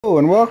Hello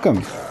and welcome.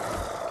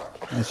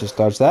 Let's just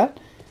dodge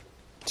that.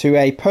 To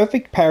a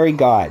perfect parry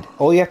guide.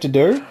 All you have to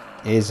do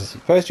is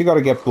first you got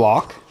to get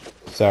block.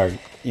 So,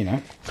 you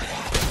know.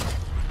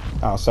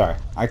 Oh, sorry.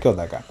 I killed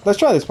that guy. Let's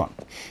try this one.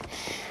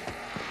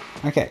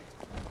 Okay.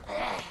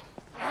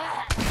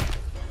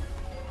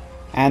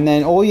 And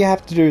then all you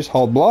have to do is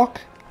hold block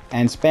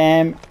and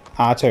spam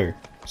R2.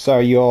 So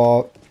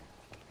your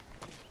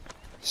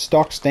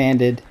stock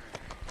standard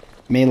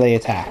melee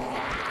attack.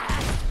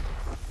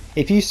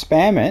 If you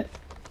spam it,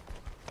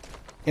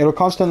 it'll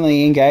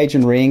constantly engage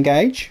and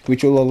re-engage,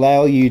 which will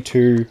allow you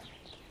to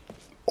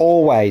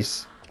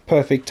always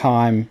perfect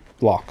time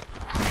block.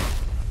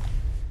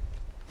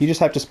 You just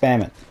have to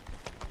spam it.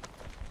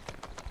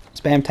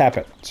 Spam tap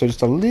it. So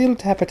just a little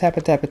tapper, tapper,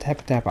 tapper,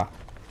 tapper, tapper.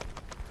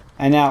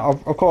 And now,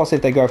 of course,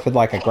 if they go for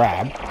like a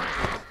grab,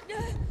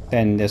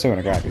 then they're still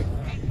going to grab you.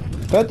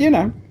 But, you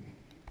know,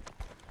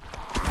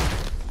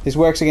 this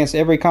works against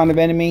every kind of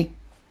enemy.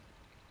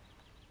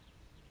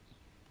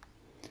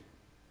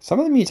 Some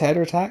of the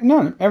mutator attack?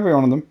 No, every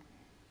one of them.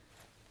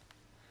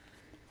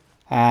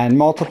 And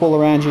multiple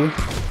around you.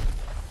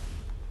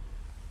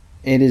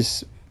 It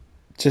is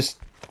just,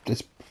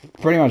 it's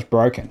pretty much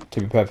broken,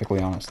 to be perfectly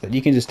honest. That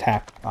you can just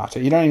tap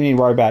after. You don't even need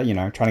to worry about, you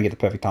know, trying to get the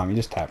perfect time. You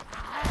just tap.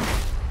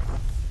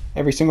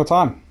 Every single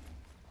time.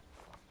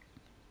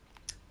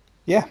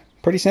 Yeah,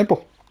 pretty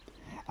simple.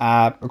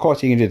 Of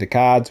course, you can do the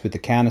cards with the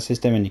counter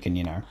system and you can,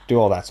 you know, do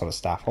all that sort of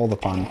stuff. All the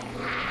fun.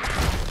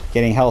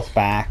 Getting health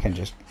back and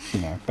just, you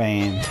know,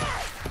 bam.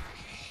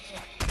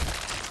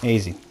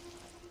 Easy.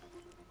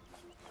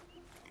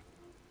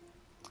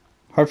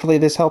 Hopefully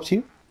this helps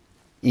you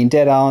in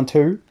Dead Island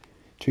 2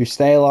 to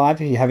stay alive.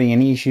 If you're having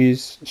any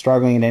issues,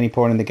 struggling at any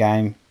point in the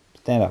game,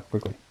 stand up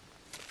quickly.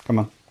 Come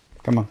on.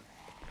 Come on.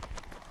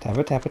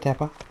 Tapper, tapper,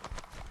 tapper.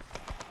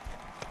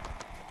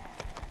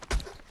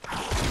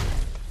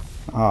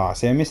 Oh,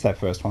 see, I missed that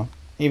first one.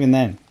 Even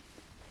then.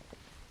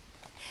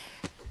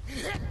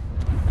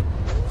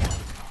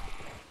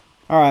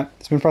 Alright,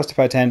 it's been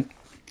Frosty10.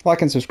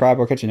 Like and subscribe.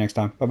 I'll catch you next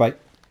time. Bye-bye.